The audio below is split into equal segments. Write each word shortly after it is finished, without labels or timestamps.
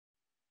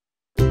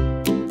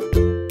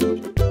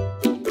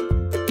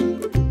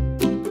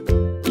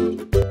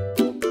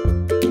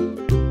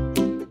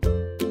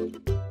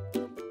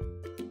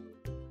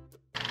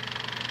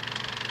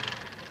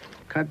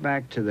cut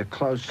back to the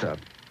close-up.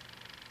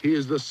 He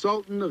is the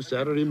Sultan of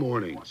Saturday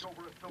mornings,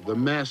 the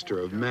master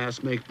of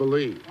mass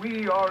make-believe.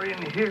 We are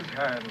in his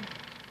hands.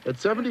 At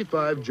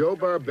 75, Joe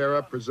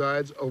Barbera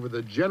presides over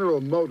the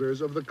General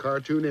Motors of the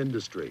cartoon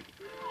industry,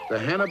 the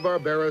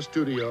Hanna-Barbera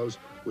studios,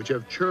 which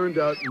have churned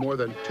out more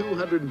than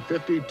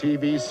 250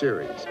 TV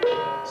series,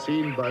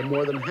 seen by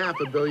more than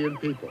 500 million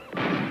people.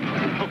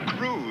 How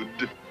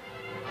crude.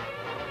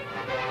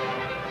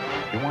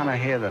 You want to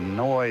hear the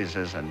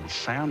noises and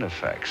sound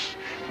effects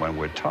when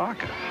we're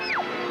talking.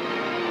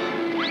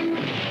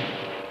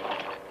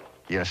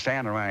 You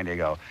stand around, you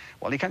go,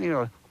 well, you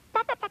go,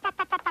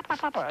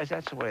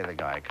 that's the way the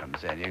guy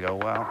comes in. You go,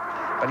 well,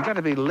 but he got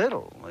to be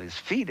little. His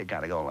feet have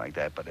got to go like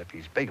that. But if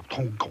he's big,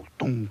 tunka,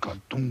 tunka,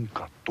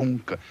 tunka,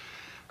 tunka,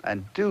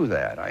 and do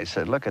that. I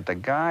said, look, the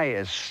guy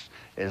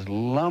is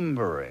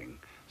lumbering.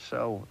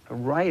 So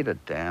write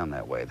it down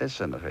that way. This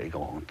isn't a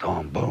go,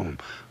 boom, boom,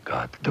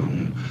 got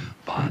doom,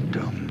 ba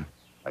doom.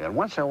 And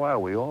once in a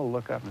while, we all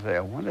look up and say, I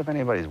wonder if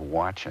anybody's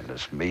watching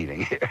this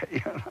meeting here,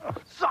 you know?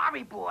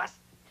 Sorry, boss.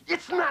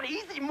 It's not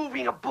easy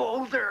moving a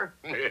boulder.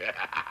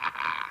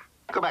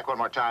 Go back one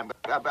more time.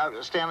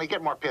 Stanley,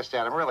 get more pissed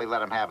at him. Really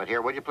let him have it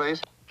here, would you please?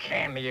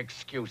 Can the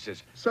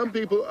excuses. Some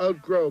people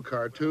outgrow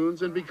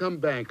cartoons and become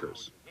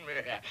bankers.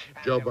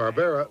 Joe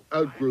Barbera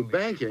outgrew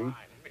banking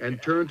and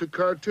turned to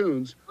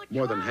cartoons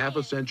more than half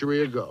a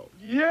century ago.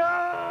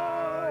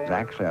 Yeah!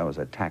 Actually, I was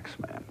a tax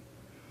man,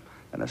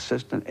 an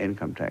assistant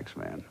income tax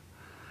man.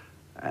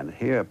 And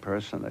here, a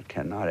person that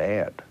cannot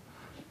add.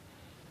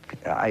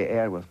 I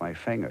add with my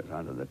fingers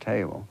under the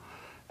table,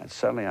 and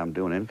suddenly I'm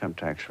doing income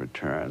tax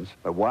returns.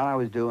 But while I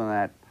was doing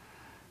that,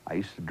 I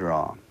used to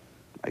draw.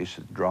 I used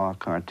to draw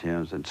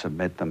cartoons and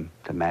submit them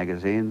to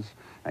magazines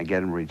and get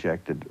them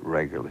rejected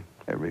regularly,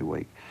 every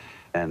week.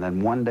 And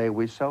then one day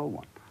we sold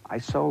one. I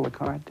sold a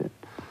cartoon.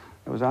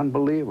 It was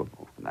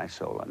unbelievable. And I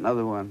sold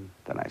another one,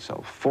 then I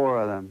sold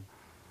 4 of them,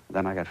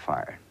 then I got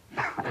fired.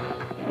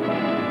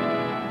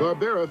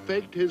 Barbera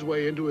faked his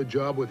way into a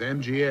job with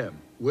MGM,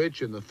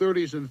 which in the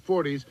 30s and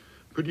 40s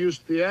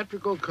produced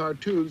theatrical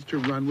cartoons to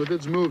run with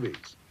its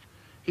movies.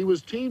 He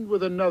was teamed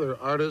with another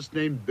artist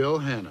named Bill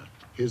Hanna,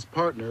 his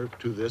partner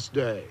to this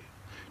day,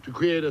 to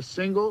create a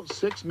single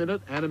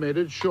 6-minute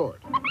animated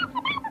short.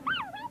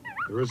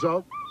 The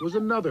result was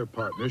another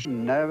partnership.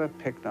 Never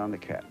picked on the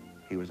cat.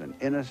 He was an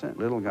innocent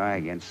little guy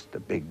against the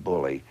big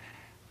bully,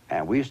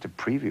 and we used to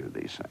preview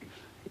these things.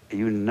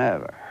 You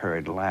never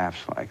heard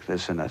laughs like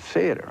this in a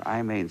theater.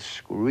 I mean,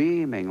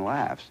 screaming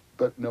laughs.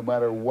 But no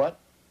matter what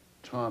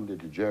Tom did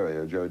to Jerry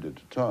or Jerry did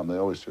to Tom, they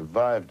always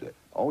survived it.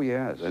 Oh,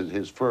 yes.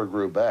 His fur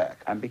grew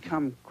back. And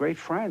become great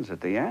friends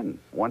at the end.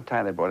 One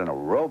time they brought in a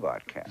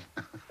robot cat.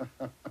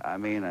 I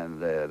mean,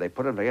 and they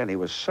put him together. He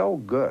was so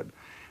good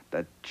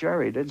that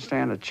Jerry didn't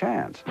stand a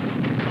chance.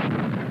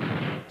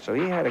 So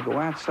he had to go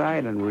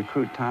outside and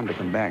recruit Tom to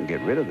come back and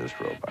get rid of this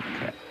robot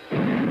cat.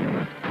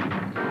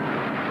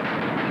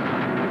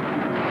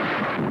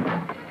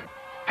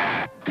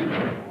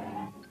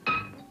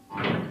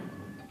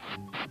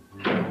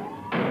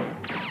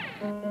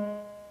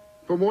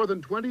 For more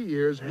than 20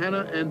 years,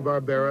 Hanna and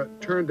Barbera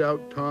turned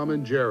out Tom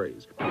and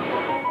Jerry's,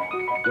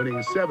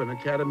 winning 7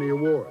 Academy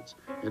Awards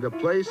and a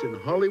place in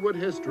Hollywood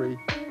history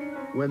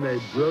when they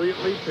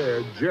brilliantly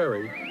paired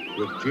Jerry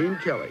with Gene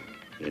Kelly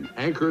in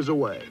Anchors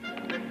Away.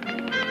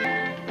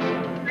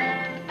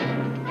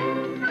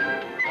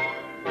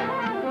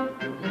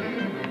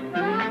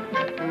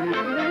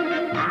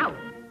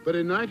 But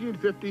in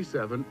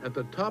 1957, at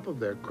the top of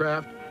their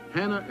craft,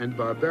 Hanna and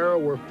Barbera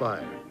were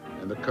fired,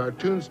 and the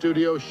cartoon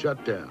studio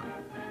shut down.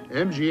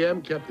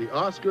 MGM kept the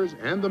Oscars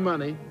and the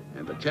money,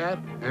 and the cat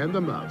and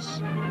the mouse.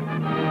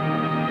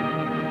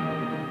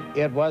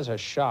 It was a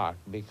shock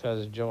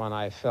because Joe and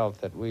I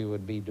felt that we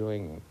would be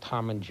doing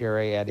Tom and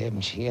Jerry at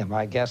MGM,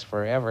 I guess,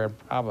 forever, and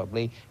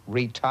probably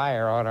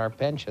retire on our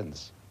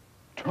pensions.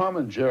 Tom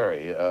and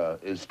Jerry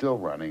is still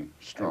running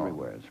strong.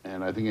 Everywhere.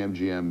 And I think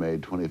MGM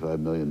made $25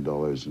 million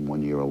in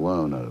 1 year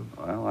alone out of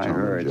Well, I Tom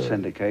heard and Jerry.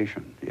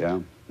 syndication,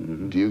 yeah.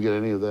 Mm-hmm. Do you get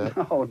any of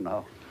that? Oh,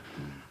 no.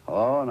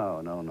 Oh,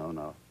 no, no, no,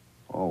 no.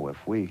 Oh,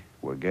 if we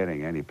were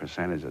getting any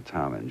percentage of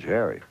Tom and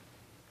Jerry,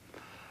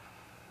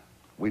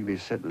 we'd be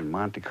sitting in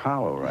Monte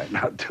Carlo right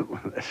now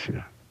doing this. You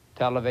know?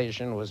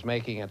 Television was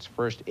making its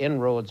first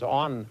inroads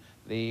on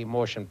the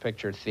motion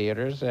picture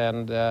theaters,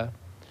 and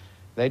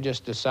they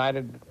just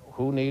decided,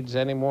 who needs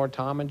any more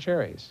Tom and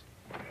Jerry's?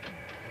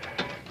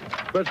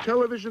 But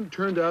television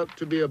turned out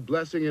to be a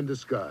blessing in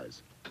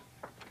disguise.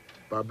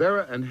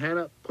 Barbera and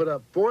Hanna put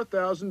up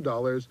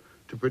 $4,000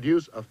 to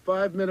produce a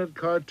 5-minute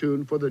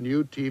cartoon for the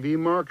new TV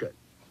market.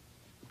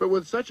 But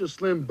with such a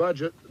slim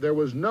budget, there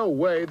was no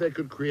way they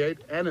could create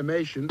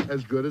animation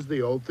as good as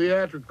the old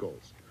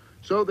theatricals.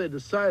 So they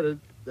decided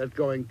that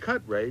going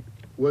cut rate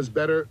was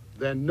better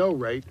than no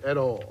rate at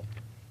all.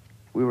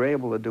 We were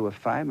able to do a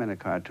 5-minute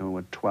cartoon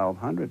with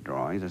 1,200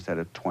 drawings instead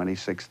of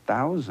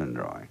 26,000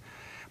 drawings.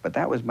 But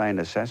that was by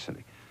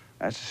necessity.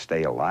 That's to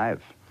stay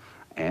alive.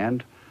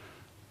 And,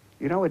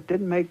 you know, it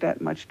didn't make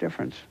that much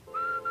difference.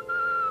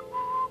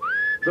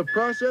 The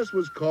process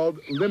was called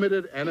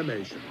limited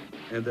animation,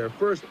 and their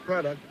first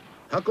product,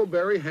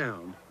 Huckleberry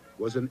Hound,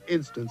 was an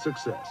instant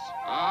success.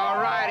 All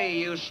righty,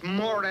 you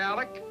smart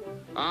aleck.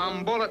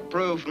 I'm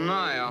bulletproof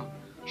now,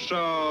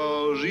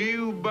 so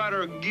you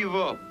better give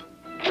up.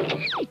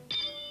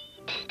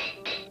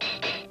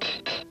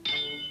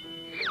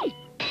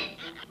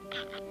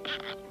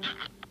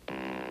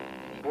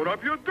 Put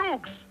up your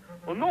dukes.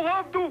 Oh, no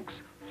have dukes.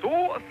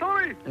 So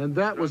sorry. And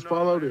that was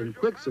followed in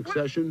quick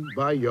succession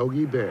by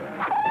Yogi Bear.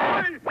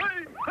 Hey,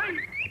 hey,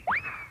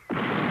 hey.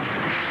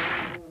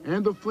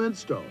 And the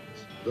Flintstones,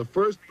 the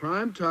first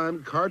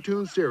primetime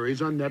cartoon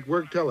series on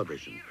network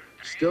television,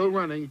 still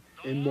running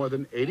in more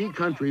than 80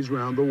 countries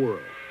around the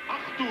world.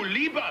 Ach du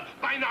Lieber,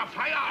 beinahe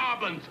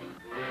Feierabend.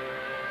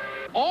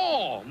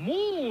 Oh,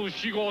 mu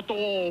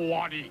shigoto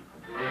wari.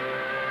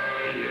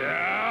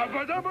 Yeah,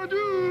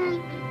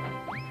 badabadoo.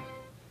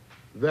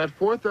 That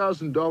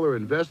 $4,000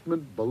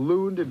 investment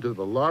ballooned into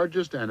the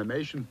largest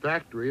animation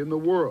factory in the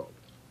world,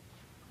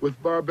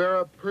 with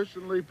Barbera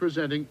personally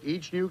presenting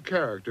each new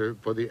character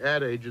for the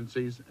ad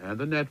agencies and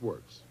the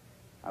networks.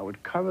 I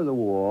would cover the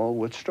wall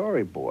with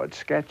storyboard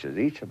sketches,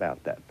 each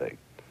about that big.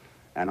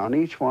 And on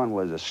each one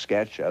was a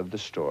sketch of the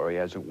story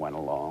as it went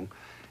along.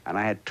 And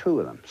I had 2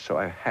 of them, so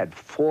I had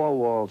 4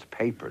 walls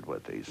papered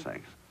with these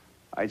things.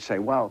 I'd say,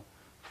 well,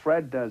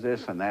 Fred does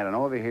this and that, and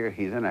over here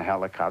he's in a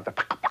helicopter.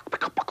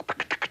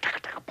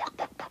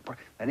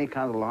 Then he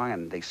comes along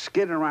and they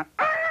skid around,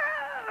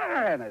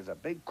 and there's a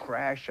big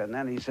crash, and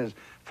then he says,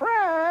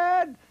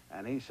 Fred!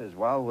 And he says,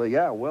 well,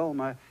 yeah,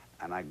 Wilma.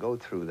 And I go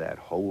through that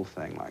whole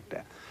thing like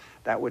that.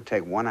 That would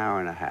take 1 hour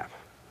and a half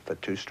for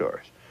 2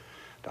 stories,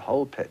 the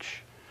whole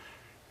pitch.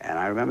 And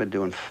I remember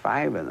doing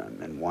 5 of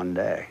them in one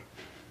day.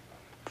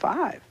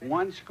 5.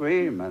 One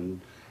scream,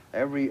 and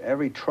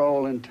every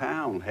troll in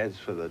town heads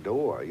for the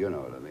door, you know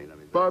what I mean?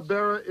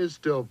 Barbera is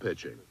still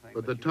pitching,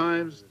 but the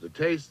times, the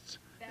tastes,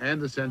 and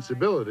the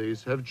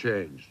sensibilities have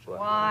changed.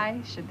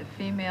 Why should the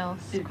female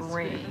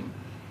scream?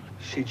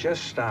 She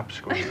just stopped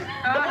screaming.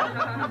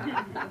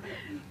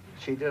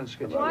 She didn't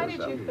scream. Why did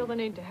you feel the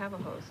need to have a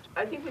host?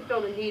 I think we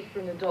felt a need for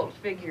an adult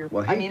figure.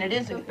 Well, I mean, it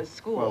is a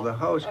school. Well, the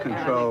host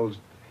controls.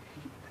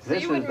 So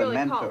you wouldn't really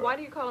call, why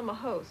do you call him a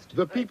host?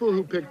 The people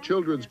who pick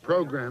children's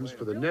programs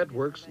for the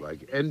networks,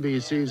 like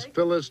NBC's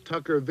Phyllis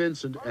Tucker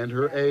Vincent and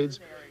her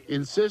aides,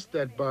 insist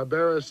that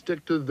Barbera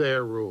stick to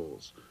their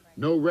rules.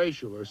 No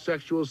racial or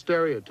sexual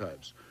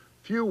stereotypes,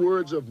 few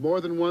words of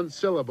more than 1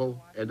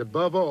 syllable, and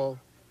above all,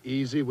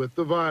 easy with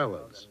the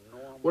violence.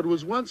 What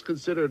was once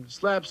considered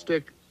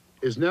slapstick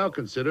is now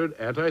considered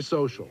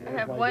antisocial. I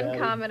have one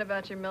comment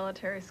about your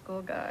military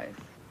school guys.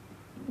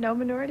 No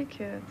minority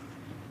kids.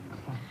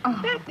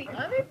 That's the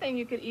other thing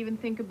you could even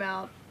think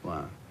about.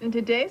 Wow. In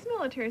today's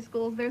military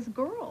schools, there's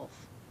girls.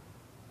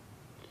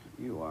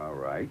 You are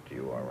right,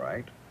 you are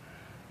right.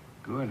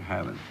 Good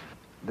heavens.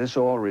 This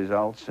all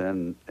results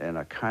in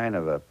a kind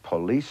of a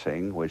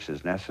policing, which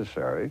is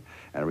necessary,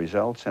 and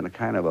results in a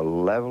kind of a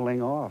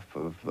leveling off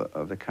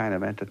of the kind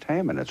of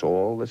entertainment. It's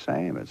all the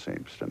same, it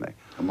seems to me.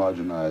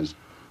 Homogenized.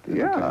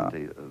 Yeah,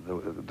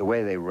 the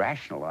way they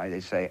rationalize, they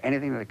say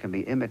anything that can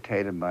be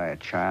imitated by a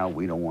child,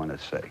 we don't want to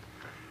see.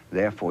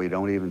 Therefore, you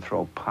don't even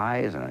throw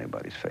pies in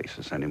anybody's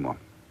faces anymore.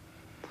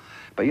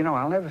 But you know,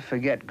 I'll never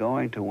forget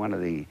going to one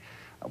of the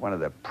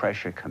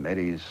pressure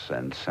committees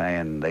and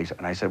saying,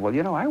 and I said, well,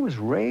 you know, I was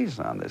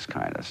raised on this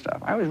kind of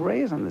stuff. I was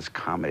raised on this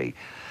comedy,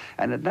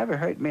 and it never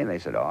hurt me. And they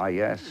said, oh,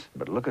 yes,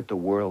 but look at the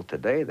world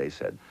today, they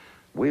said.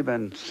 We've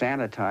been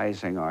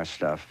sanitizing our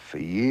stuff for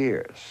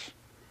years,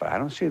 but I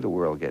don't see the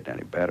world getting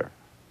any better.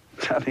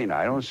 I mean,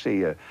 I don't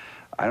see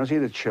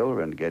the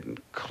children getting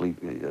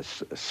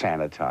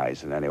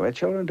sanitized in any way.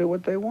 Children do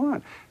what they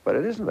want, but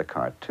it isn't the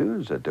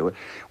cartoons that do it.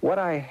 What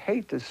I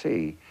hate to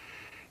see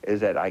is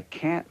that I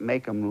can't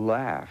make them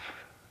laugh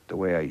the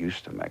way I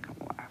used to make them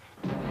laugh.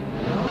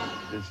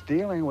 It's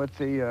dealing with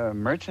the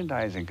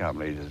merchandising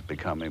companies is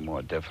becoming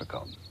more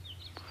difficult.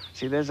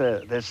 See,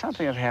 there's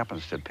something that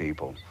happens to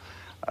people.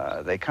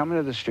 They come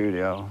into the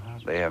studio,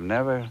 they have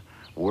never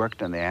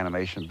worked in the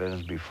animation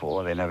business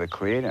before, they never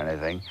create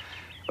anything,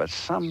 but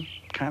some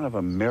kind of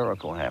a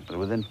miracle happens.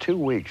 Within 2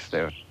 weeks,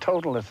 they're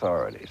total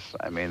authorities.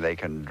 I mean, they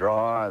can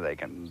draw, they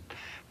can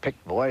pick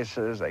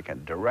voices, they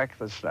can direct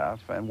the stuff,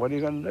 and what are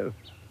you going to do?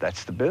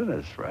 That's the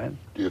business, right?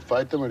 Do you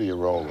fight them or do you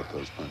roll with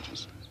those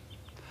punches?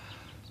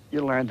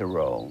 You learn to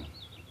roll.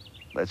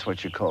 That's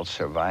what you call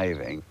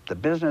surviving. The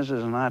business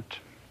is not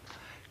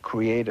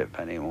creative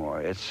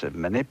anymore. It's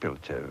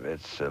manipulative.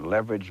 It's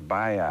leveraged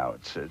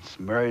buyouts. It's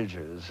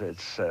mergers.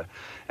 It's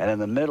and in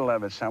the middle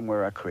of it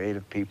somewhere are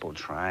creative people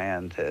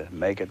trying to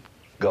make it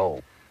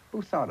go.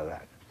 Who thought of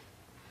that?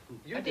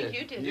 I think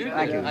you did.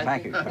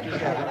 Thank you.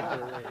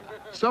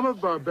 Some of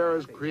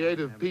Barbera's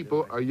creative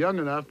people are young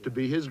enough to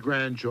be his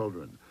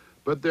grandchildren,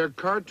 but they're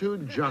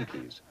cartoon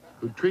junkies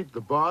who treat the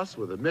boss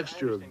with a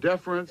mixture of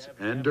deference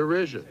and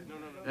derision,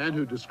 and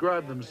who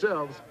describe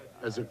themselves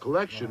as a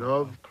collection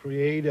of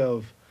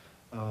creative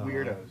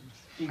weirdos.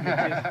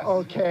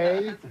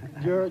 Okay,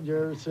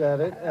 you said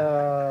it.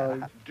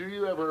 Do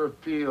you ever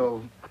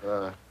feel,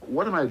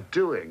 what am I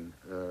doing?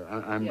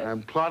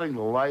 I'm plotting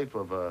the life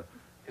of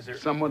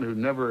someone who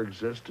never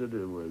existed,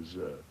 who was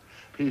a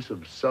piece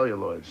of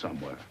celluloid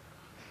somewhere.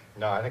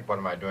 No, I think what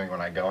am I doing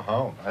when I go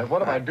home?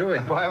 What am I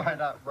doing? Why am I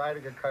not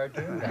writing a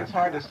cartoon? It's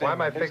hard to say. Why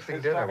am I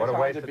fixing dinner? What a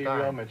waste of time. It's hard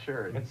to be real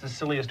mature. It's the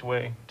silliest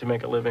way to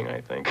make a living,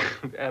 I think.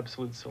 The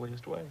absolute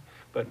silliest way.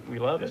 But we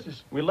love it.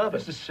 We love it.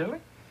 This is silly?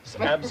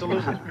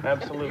 Absolutely.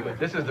 Absolutely.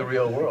 This is the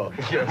real world.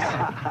 Yes.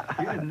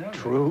 You didn't know.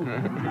 True.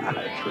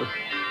 True.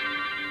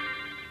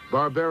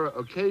 Barbera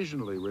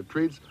occasionally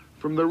retreats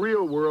from the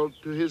real world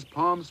to his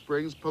Palm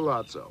Springs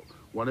palazzo,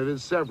 one of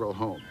his several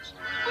homes.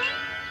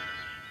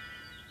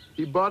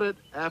 He bought it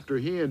after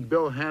he and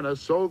Bill Hanna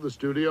sold the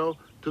studio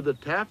to the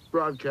Taft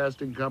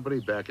Broadcasting Company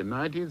back in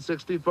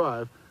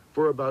 1965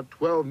 for about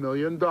 $12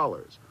 million,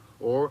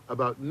 or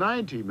about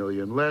 $90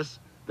 million less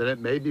than it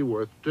may be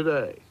worth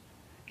today.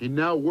 He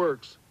now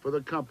works for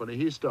the company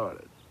he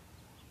started.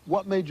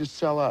 What made you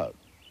sell out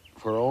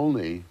for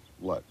only,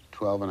 what,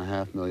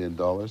 $12.5 million?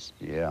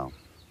 Yeah.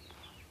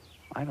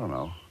 I don't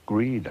know.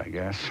 Greed, I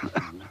guess.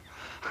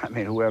 I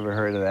mean, whoever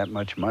heard of that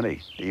much money,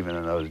 even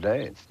in those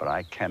days? But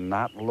I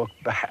cannot look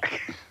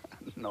back.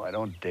 No, I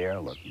don't dare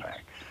look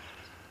back.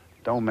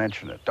 Don't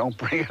mention it. Don't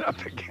bring it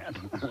up again.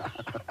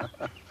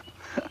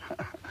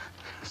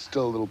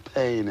 Still a little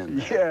pain in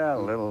there. Yeah, a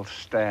little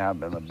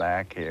stab in the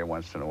back here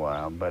once in a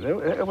while, but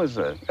it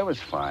was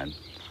fine.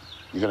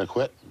 You gonna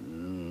quit?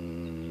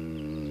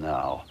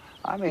 No.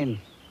 I mean,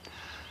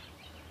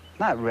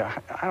 not really.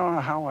 I don't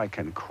know how I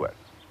can quit.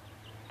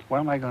 What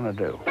am I gonna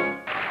do?